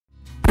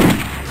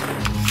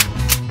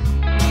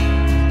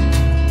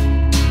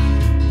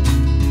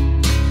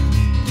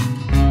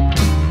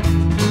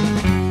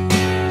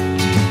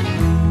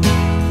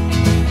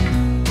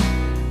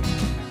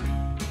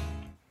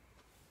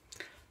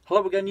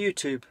Hello again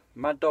YouTube,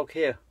 Mad Dog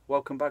here,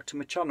 welcome back to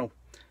my channel.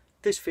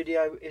 This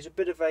video is a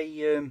bit of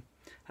an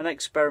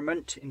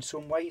experiment in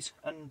some ways,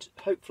 and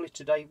hopefully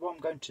today what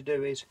I'm going to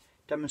do is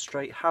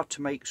demonstrate how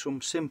to make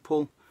some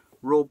simple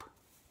rub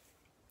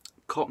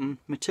cotton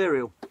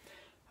material.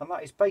 And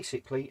that is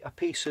basically a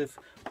piece of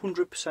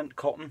 100%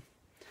 cotton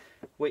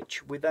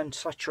which we then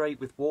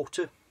saturate with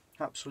water,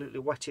 absolutely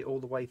wet it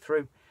all the way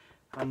through,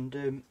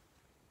 and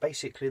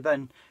basically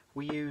then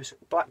we use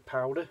black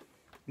powder,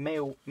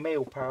 meal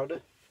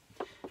powder,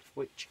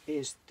 which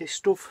is this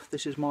stuff.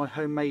 This is my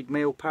homemade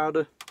meal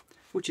powder,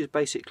 which is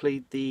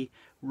basically the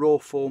raw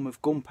form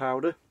of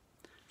gunpowder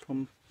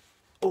from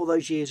all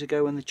those years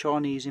ago when the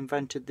Chinese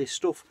invented this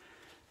stuff.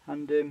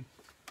 And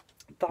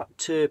that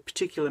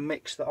particular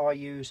mix that I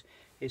use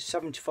is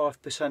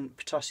 75%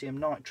 potassium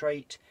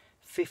nitrate,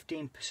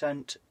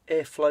 15%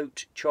 air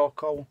float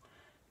charcoal,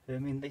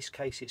 in this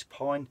case it's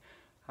pine,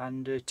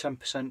 and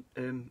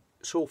 10%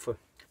 sulphur,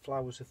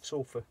 flowers of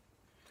sulphur.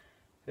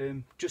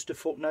 Just a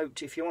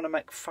footnote, if you want to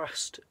make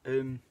fast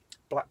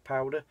black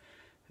powder,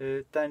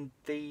 then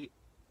the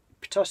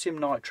potassium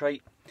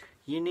nitrate,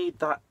 you need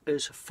that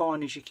as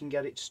fine as you can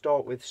get it to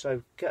start with.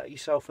 So get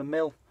yourself a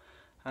mill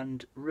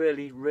and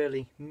really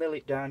mill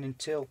it down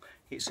until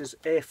it's as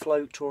air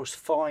float or as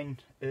fine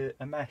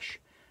a mesh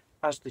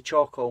as the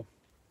charcoal.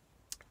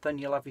 Then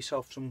you'll have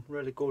yourself some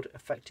really good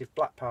effective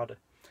black powder.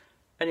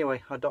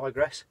 Anyway, I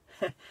digress.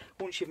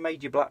 Once you've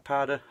made your black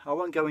powder, I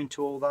won't go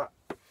into all that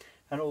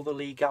and all the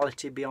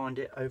legality behind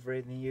it over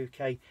in the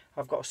UK.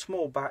 I've got a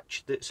small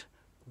batch that's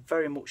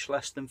very much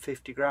less than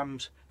 50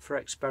 grams for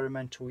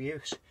experimental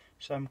use,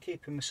 so I'm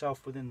keeping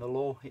myself within the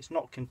law. It's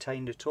not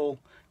contained at all,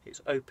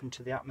 it's open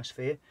to the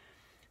atmosphere,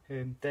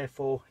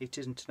 therefore it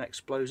isn't an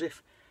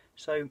explosive.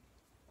 So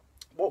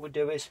what we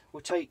do is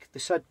we take the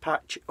said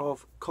patch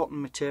of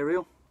cotton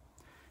material,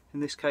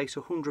 in this case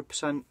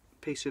 100%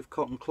 piece of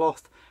cotton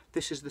cloth.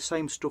 This is the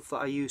same stuff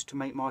that I use to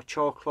make my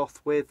char cloth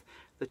with,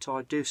 that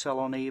I do sell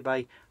on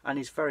eBay, and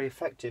is very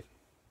effective.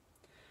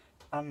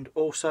 And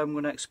also I'm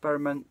going to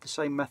experiment the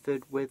same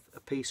method with a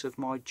piece of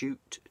my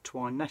jute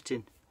twine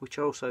netting, which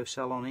I also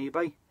sell on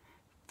eBay.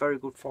 Very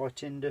good fire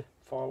tinder,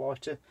 fire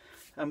lighter.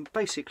 And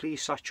basically you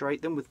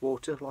saturate them with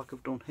water like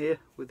I've done here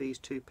with these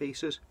two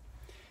pieces.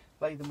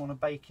 Lay them on a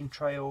baking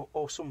tray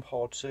or some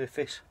hard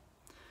surface.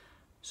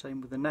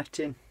 Same with the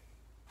netting.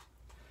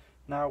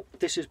 Now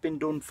this has been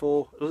done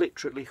for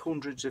literally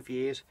hundreds of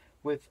years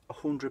with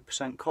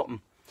 100% cotton.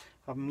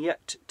 I'm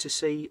yet to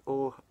see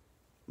or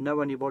know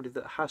anybody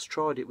that has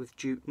tried it with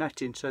jute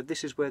netting, so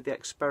this is where the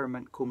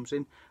experiment comes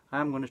in. I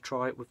am going to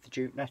try it with the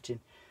jute netting.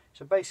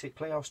 So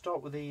basically I'll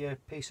start with the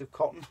piece of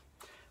cotton.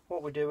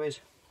 What we do is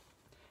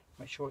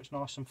make sure it's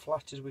nice and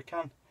flat as we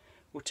can.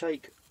 We'll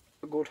take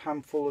a good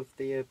handful of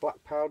the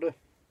black powder,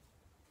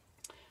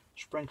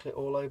 sprinkle it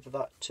all over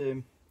that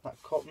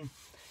cotton,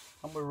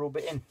 and we'll rub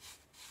it in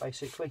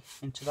basically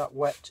into that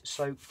wet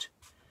soaked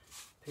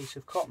piece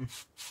of cotton.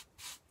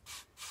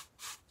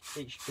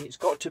 It's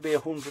got to be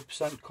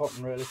 100%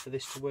 cotton really for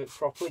this to work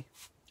properly,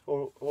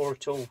 or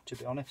at all, to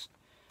be honest.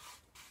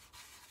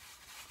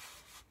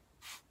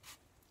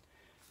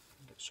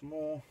 Get some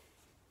more,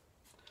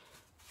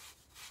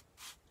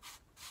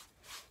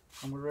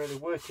 and we're really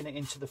working it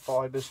into the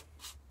fibres,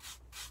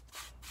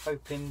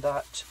 hoping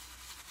that,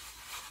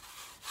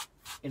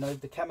 you know,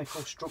 the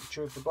chemical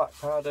structure of the black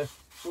powder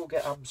will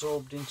get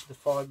absorbed into the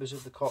fibres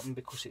of the cotton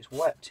because it's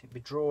wet. It'll be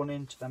drawn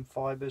into them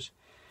fibres,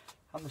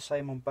 and the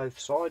same on both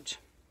sides.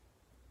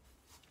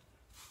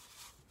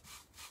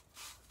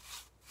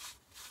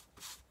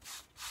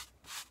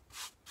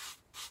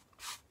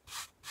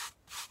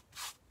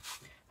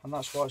 And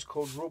that's why it's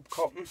called rub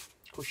cotton,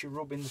 because you're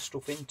rubbing the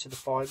stuff into the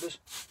fibres.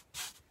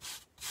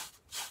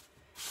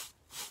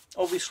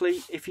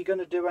 Obviously, if you're going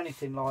to do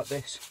anything like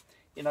this,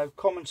 you know,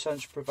 common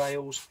sense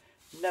prevails.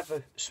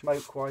 Never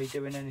smoke while you're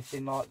doing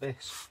anything like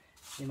this,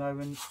 you know,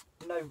 and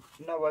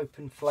no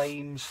open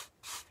flames.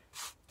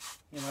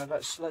 You know,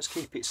 let's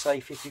keep it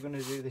safe if you're going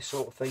to do this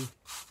sort of thing.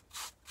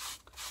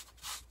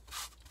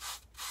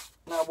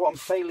 Now, what I'm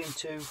failing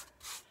to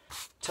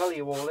tell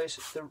you all is,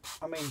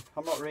 I mean,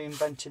 I'm not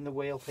reinventing the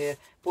wheel here,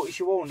 but as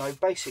you all know,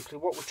 basically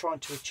what we're trying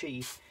to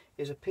achieve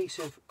is a piece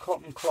of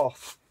cotton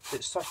cloth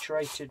that's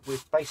saturated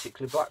with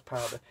basically black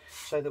powder,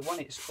 so that when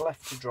it's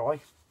left to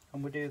dry,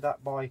 and we do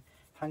that by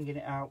hanging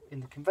it out in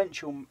the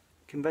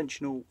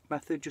conventional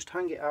method, just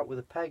hang it out with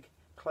a peg,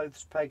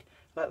 clothes peg,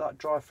 let that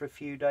dry for a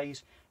few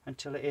days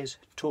until it is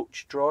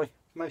touch dry.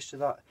 Most of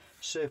that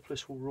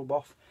surplus will rub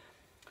off,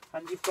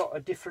 and you've got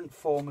a different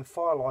form of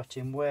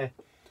firelighting where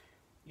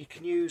you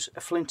can use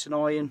a flint and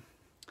iron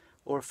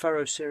or a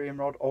ferrocerium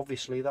rod.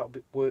 Obviously that'll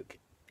work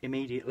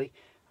immediately,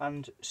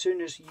 and as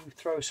soon as you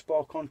throw a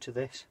spark onto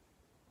this,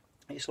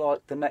 it's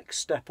like the next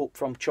step up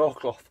from char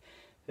cloth.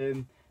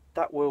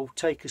 That will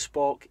take a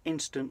spark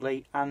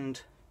instantly and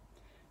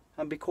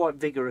be quite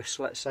vigorous,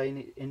 let's say,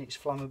 in its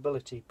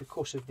flammability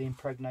because of the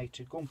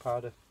impregnated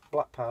gunpowder,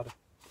 black powder.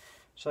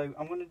 So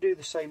I'm going to do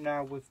the same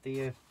now with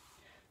the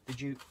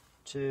jute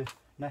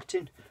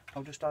netting.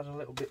 I'll just add a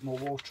little bit more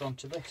water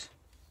onto this.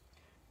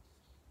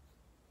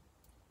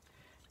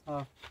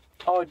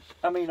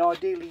 I mean,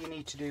 ideally you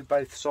need to do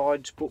both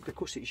sides, but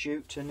because it's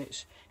jute and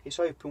it's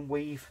open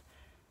weave,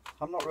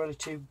 I'm not really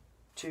too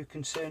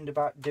concerned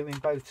about doing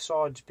both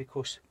sides,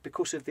 because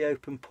of the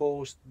open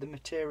pores, the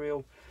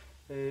material,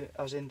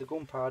 as in the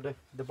gunpowder,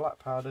 the black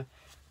powder,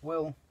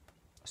 will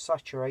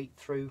saturate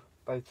through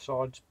both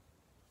sides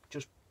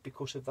just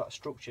because of that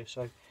structure.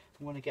 So I'm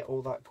going to get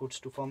all that good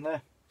stuff on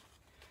there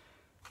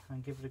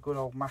and give it a good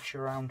old mash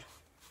around.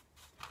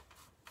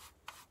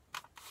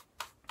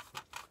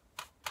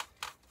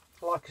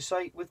 Like I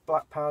say, with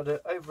black powder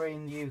over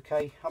in the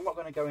UK, I'm not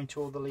going to go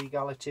into all the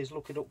legalities.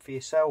 Look it up for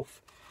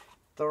yourself.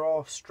 There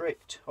are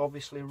strict,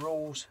 obviously,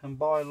 rules and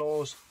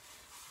bylaws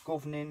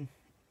governing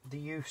the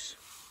use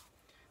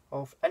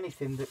of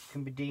anything that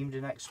can be deemed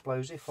an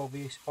explosive,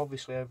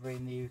 obviously over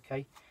in the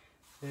UK.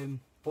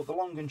 But the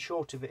long and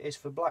short of it is,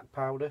 for black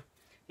powder,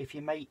 if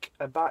you make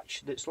a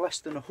batch that's less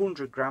than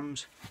 100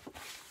 grams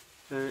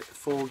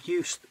for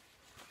use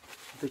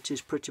that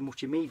is pretty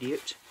much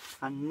immediate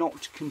and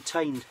not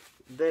contained,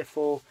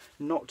 therefore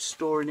not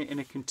storing it in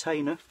a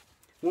container,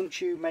 once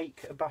you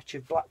make a batch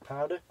of black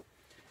powder,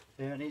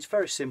 and it's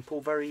very simple,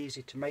 very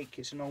easy to make,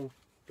 it's an old,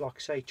 like I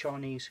say,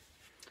 Chinese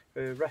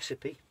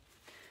recipe.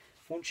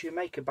 Once you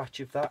make a batch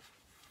of that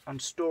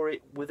and store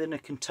it within a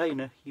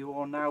container, you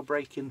are now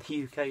breaking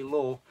the UK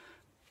law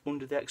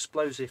under the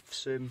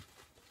Explosives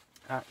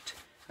Act,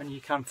 and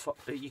you can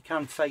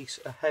face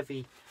a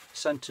heavy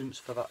sentence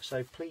for that.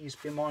 So please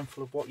be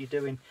mindful of what you're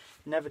doing.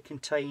 Never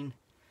contain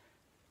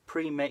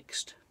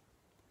pre-mixed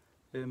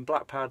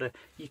black powder.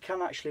 You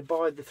can actually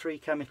buy the 3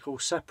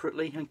 chemicals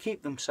separately and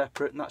keep them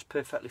separate, and that's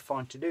perfectly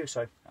fine to do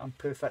so and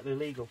perfectly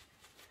legal.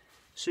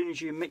 As soon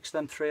as you mix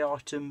them 3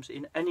 items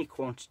in any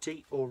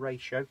quantity or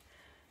ratio,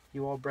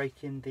 you are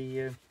breaking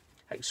the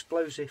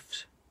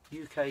Explosives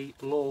UK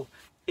law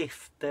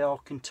if they are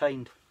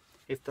contained.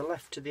 If they're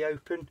left to the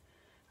open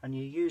and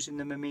you're using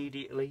them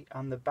immediately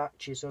and the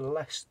batches are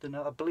less than,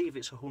 I believe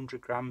it's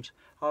 100 grams,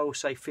 I will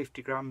say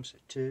 50 grams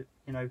to,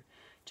 you know,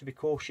 to be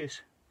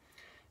cautious,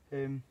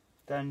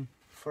 then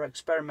for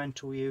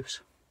experimental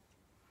use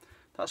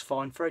that's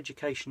fine, for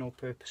educational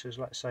purposes,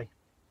 let's say.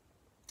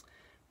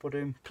 But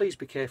please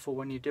be careful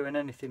when you're doing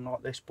anything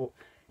like this. But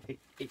it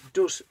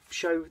does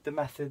show the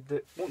method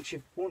that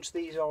once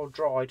these are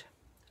dried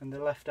and they're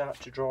left out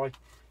to dry,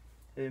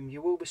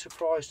 you will be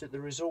surprised at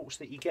the results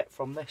that you get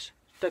from this.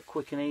 Dead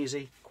quick and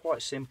easy,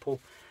 quite simple.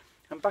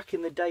 And back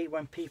in the day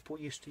when people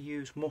used to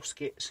use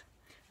muskets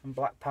and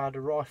black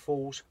powder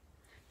rifles,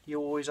 you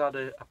always had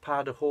a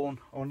powder horn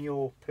on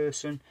your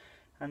person,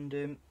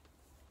 and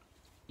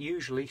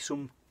usually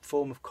some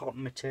form of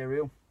cotton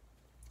material,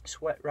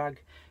 sweat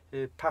rag,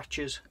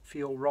 patches for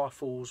your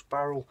rifle's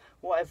barrel,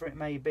 whatever it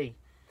may be.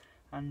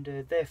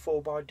 And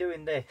therefore, by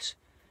doing this,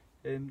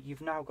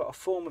 you've now got a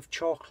form of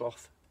char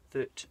cloth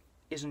that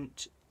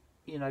isn't,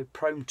 you know,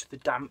 prone to the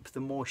damp, the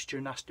moisture,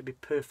 and has to be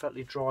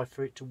perfectly dry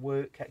for it to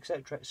work,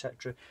 etc,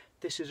 etc.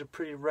 This is a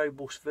pretty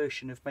robust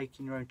version of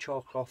making your own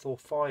char cloth or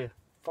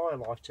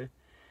firelighter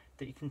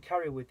that you can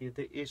carry with you,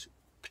 that is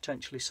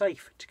potentially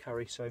safe to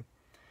carry. So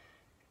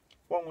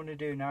what I'm going to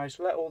do now is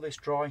let all this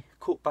dry,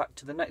 cut back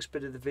to the next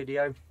bit of the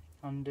video,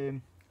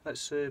 and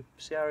let's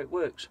see how it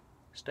works.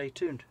 Stay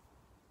tuned.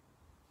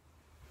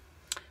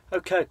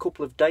 Okay, a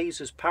couple of days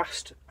has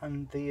passed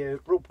and the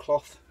rub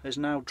cloth has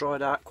now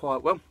dried out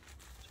quite well.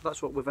 So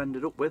that's what we've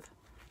ended up with.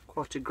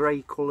 Quite a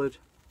grey coloured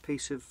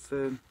piece of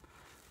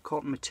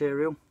cotton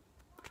material.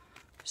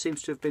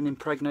 Seems to have been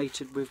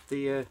impregnated with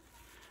the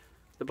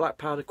black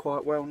powder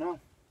quite well now,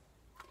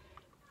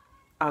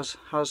 as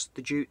has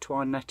the jute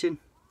twine netting.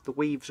 The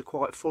weaves are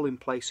quite full in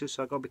places,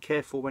 so I've got to be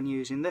careful when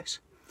using this.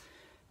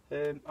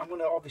 I'm going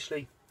to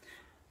obviously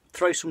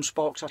throw some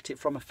sparks at it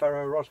from a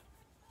ferro rod,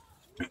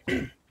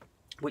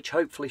 which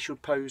hopefully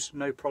should pose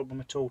no problem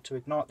at all to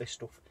ignite this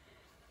stuff.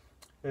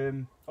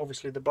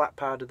 Obviously the black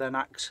powder then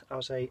acts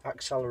as a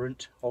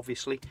accelerant,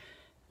 obviously,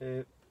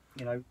 you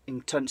know,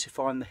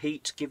 intensifying the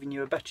heat, giving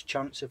you a better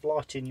chance of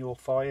lighting your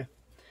fire,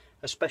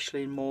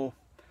 especially in more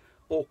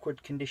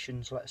awkward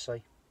conditions, let's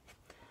say.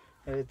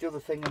 The other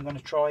thing I'm going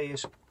to try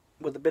is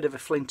with a bit of a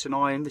flint and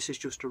iron. This is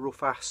just a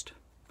rough ast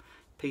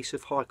piece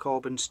of high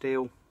carbon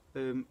steel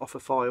off a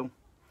file,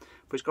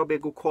 but it's got to be a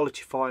good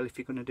quality file if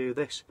you're going to do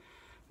this,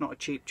 not a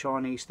cheap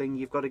Chinese thing.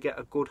 You've got to get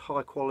a good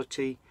high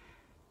quality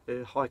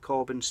high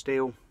carbon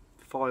steel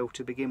file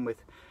to begin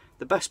with.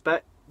 The best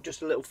bet,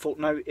 just a little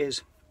footnote,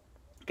 is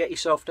get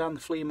yourself down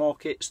the flea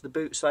markets, the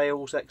boot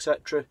sales,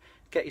 etc.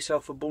 Get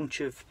yourself a bunch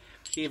of,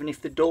 even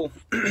if they're dull,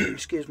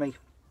 excuse me,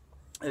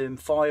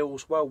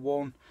 files, well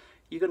worn,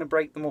 you're going to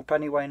break them up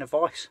anyway in a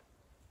vise.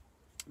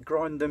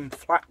 Grind them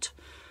flat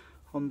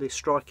on the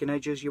striking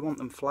edges. You want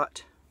them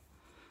flat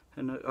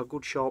and a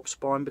good sharp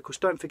spine, because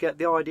don't forget,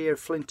 the idea of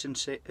flint and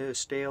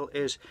steel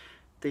is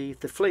the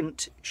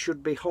flint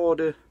should be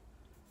harder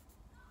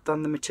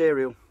than the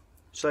material.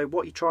 So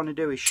what you're trying to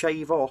do is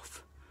shave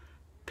off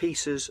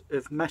pieces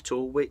of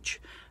metal which,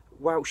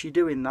 whilst you're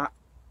doing that,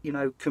 you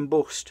know,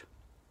 combust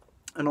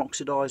and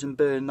oxidise and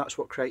burn. That's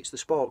what creates the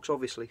sparks,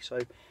 obviously.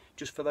 So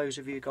just for those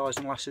of you guys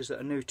and lasses that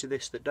are new to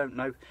this that don't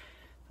know,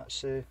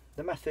 that's the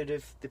method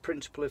of the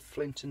principle of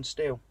flint and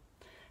steel.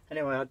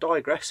 Anyway, I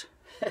digress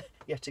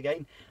yet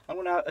again. I'm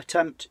going to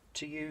attempt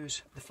to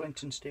use the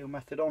flint and steel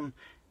method on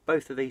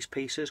both of these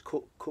pieces,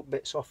 cut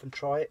bits off and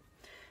try it.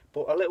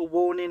 But a little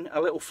warning, a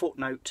little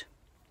footnote.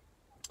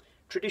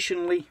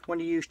 Traditionally, when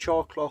you use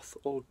char cloth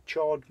or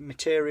charred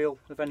material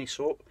of any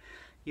sort,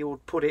 you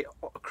would put it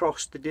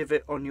across the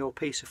divot on your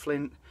piece of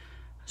flint,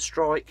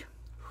 strike,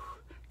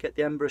 get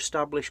the ember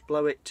established,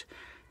 blow it,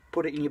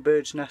 put it in your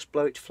bird's nest,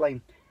 blow it to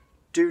flame.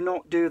 Do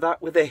not do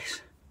that with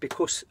this,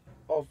 because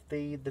of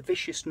the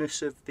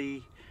viciousness of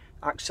the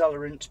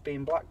accelerant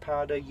being black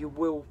powder. You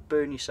will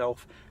burn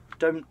yourself.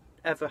 Don't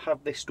ever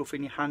have this stuff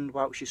in your hand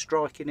whilst you're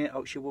striking it,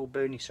 else you will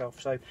burn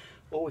yourself. So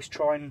always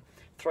try and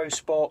throw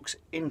sparks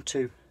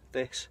into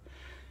this,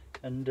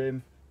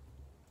 and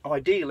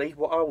ideally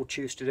what I will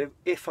choose to do,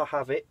 if I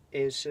have it,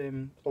 is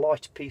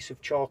light a piece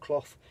of char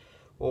cloth,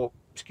 or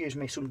excuse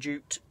me, some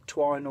jute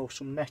twine or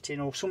some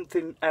netting or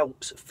something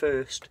else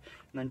first,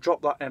 and then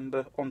drop that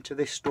ember onto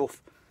this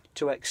stuff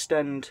to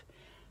extend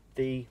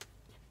the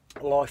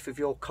life of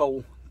your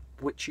coal,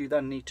 which you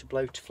then need to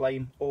blow to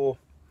flame, or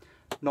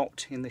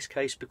not in this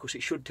case, because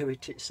it should do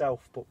it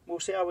itself. But we'll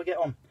see how we get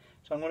on.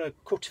 So I'm going to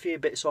cut a few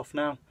bits off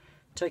now,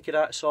 take it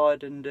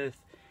outside and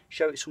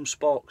show it some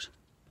sparks.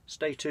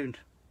 Stay tuned.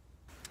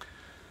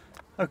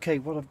 Okay,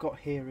 what I've got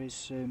here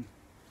is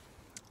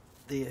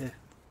the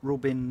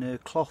rubbing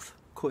cloth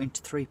cut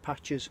into 3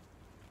 patches.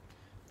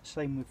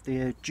 Same with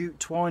the jute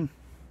twine.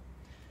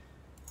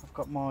 I've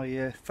got my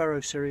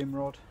ferrocerium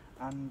rod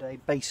and a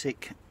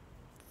basic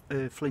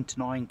flint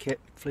and iron kit,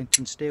 flint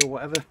and steel,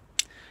 whatever.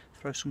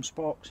 Throw some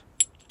sparks.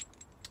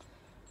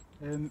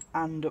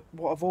 And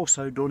what I've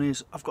also done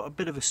is I've got a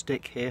bit of a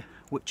stick here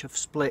which I've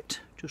split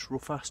just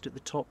rough-assed at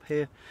the top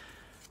here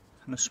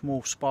and a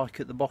small spike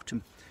at the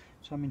bottom.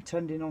 So I'm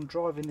intending on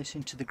driving this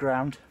into the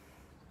ground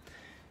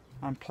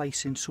and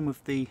placing some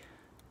of the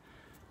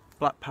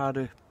black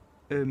powder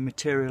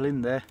material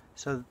in there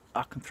so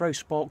I can throw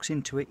sparks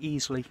into it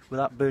easily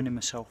without burning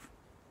myself.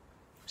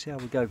 See how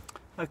we go.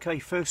 Okay,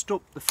 first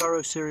up, the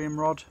ferrocerium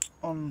rod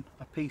on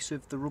a piece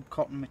of the rub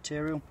cotton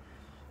material.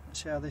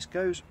 Let's see how this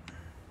goes.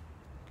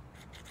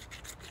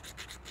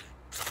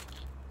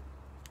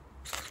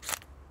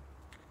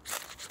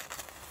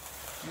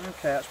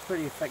 Okay, that's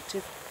pretty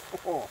effective.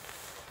 Oh.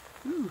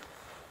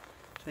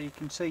 So you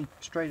can see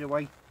straight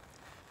away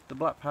the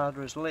black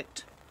powder is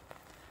lit,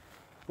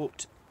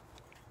 but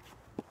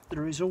the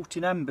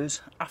resulting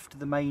embers after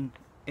the main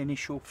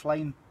initial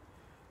flame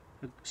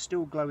are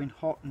still glowing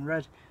hot and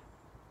red.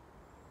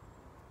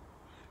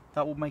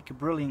 That will make a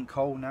brilliant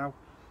coal now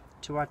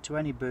to add to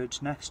any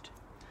bird's nest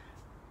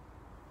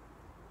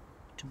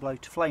to blow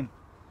to flame.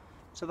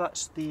 So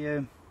that's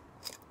the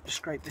just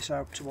scrape this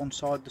out to one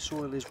side. The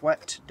soil is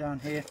wet down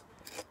here.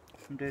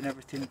 I'm doing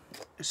everything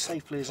as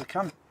safely as I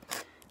can.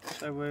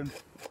 So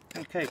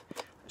okay,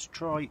 let's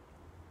try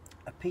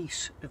a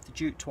piece of the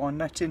jute twine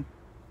netting.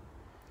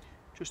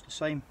 Just the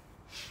same.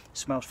 It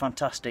smells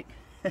fantastic.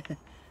 Okay.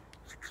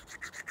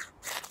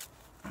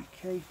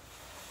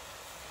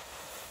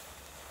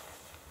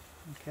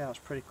 Okay, that's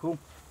pretty cool.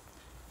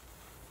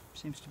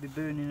 Seems to be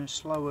burning a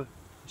slower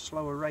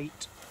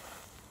rate.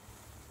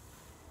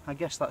 I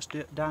guess that's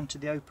down to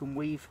the open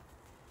weave,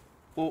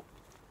 but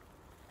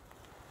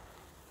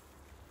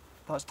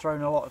that's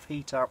throwing a lot of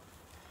heat out.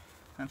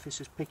 And this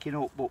is picking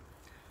up, but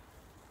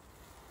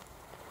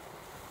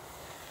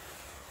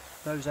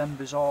those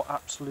embers are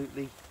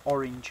absolutely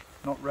orange,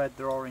 not red,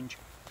 they're orange,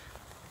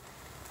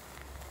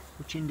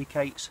 which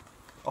indicates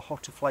a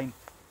hotter flame,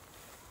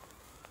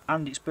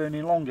 and it's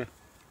burning longer.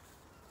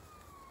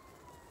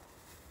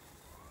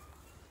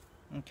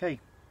 Okay,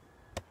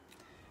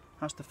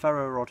 that's the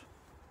ferro rod.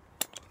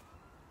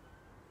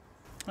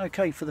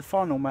 Okay, for the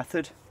final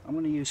method I'm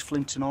going to use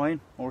flint and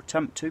iron, or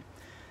attempt to.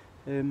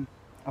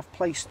 I've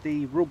placed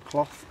the rub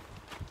cloth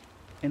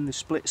in the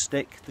split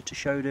stick that I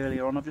showed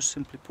earlier on. I've just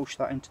simply pushed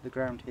that into the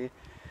ground here.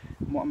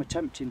 And what I'm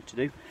attempting to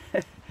do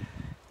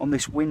on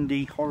this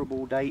windy,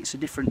 horrible day, it's a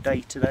different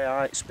day today,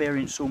 I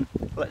experienced some,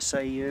 let's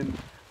say,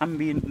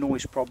 ambient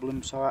noise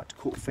problems, so I had to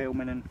cut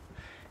filming, and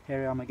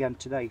here I am again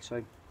today.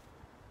 So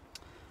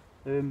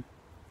the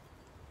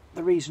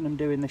reason I'm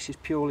doing this is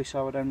purely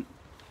so I don't,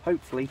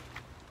 hopefully,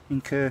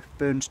 incur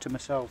burns to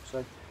myself.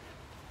 So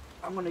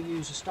I'm going to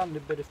use a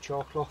standard bit of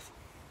char cloth,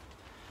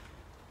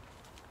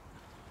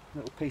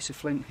 little piece of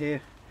flint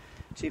here,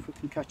 see if we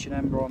can catch an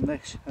ember on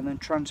this, and then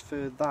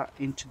transfer that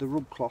into the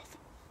rub cloth.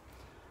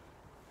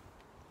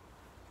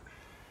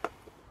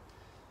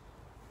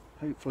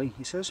 Hopefully,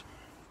 he says.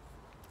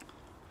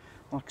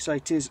 Like I say,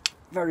 it is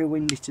very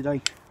windy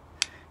today,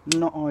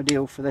 not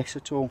ideal for this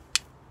at all.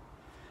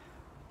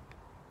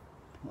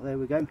 Well, there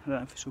we go. I don't know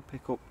if this will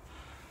pick up.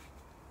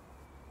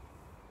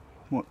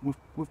 What,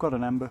 we've got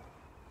an ember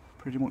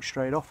pretty much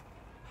straight off.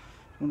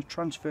 I'm going to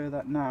transfer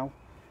that now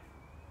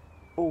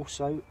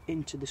also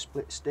into the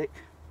split stick,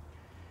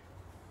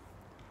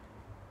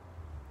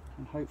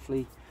 and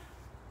hopefully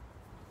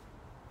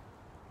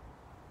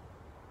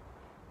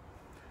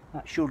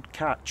that should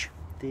catch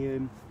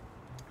the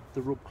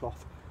rub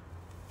cloth.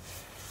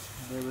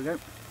 There we go.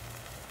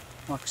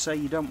 Like I say,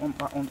 you don't want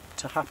that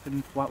to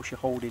happen whilst you're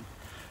holding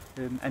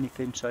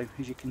anything, so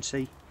as you can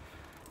see,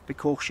 be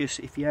cautious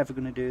if you're ever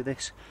going to do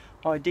this.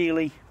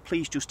 Ideally,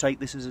 please just take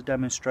this as a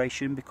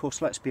demonstration,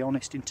 because let's be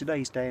honest, in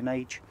today's day and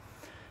age,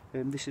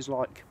 this is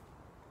like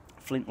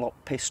flintlock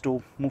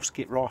pistol,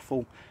 musket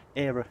rifle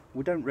era.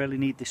 We don't really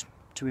need this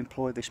to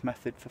employ this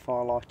method for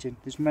firelighting.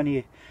 There's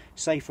many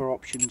safer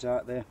options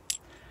out there.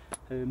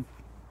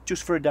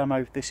 Just for a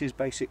demo, this is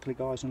basically,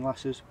 guys and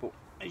lasses, but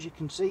as you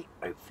can see,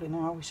 hopefully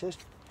now, he says,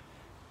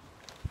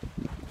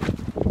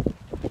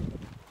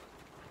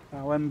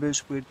 our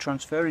embers would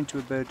transfer into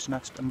a bird's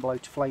nest and blow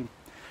to flame.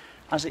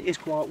 As it is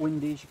quite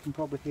windy, as you can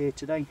probably hear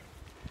today,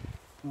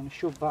 I'm going to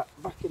shove that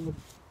back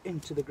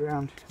into the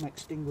ground and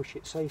extinguish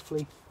it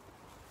safely.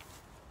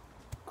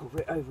 Cover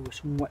it over with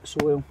some wet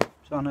soil,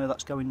 so I know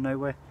that's going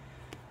nowhere.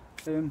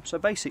 So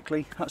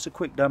basically, that's a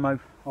quick demo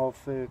of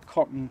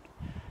cotton,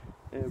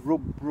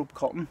 rub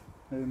cotton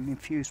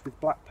infused with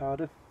black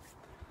powder.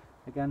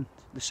 Again,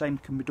 the same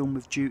can be done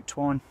with jute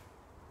twine.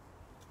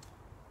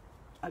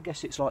 I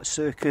guess it's like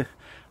circa,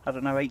 I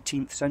don't know,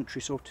 18th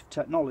century sort of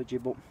technology,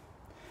 but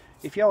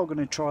if you are going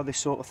to try this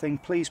sort of thing,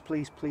 please,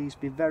 please, please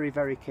be very,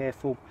 very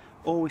careful.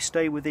 Always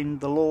stay within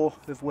the law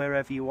of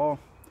wherever you are,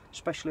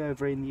 especially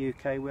over in the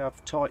UK. We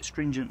have tight,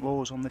 stringent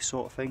laws on this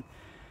sort of thing.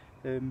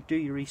 Do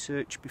your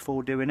research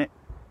before doing it,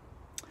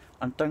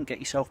 and don't get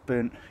yourself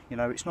burnt. You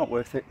know, it's not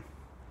worth it.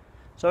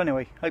 So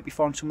anyway, hope you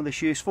find some of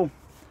this useful.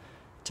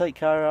 Take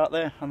care out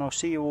there, and I'll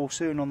see you all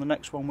soon on the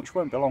next one, which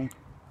won't be long.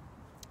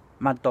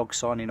 Mad Dog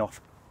signing off.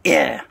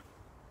 Yeah!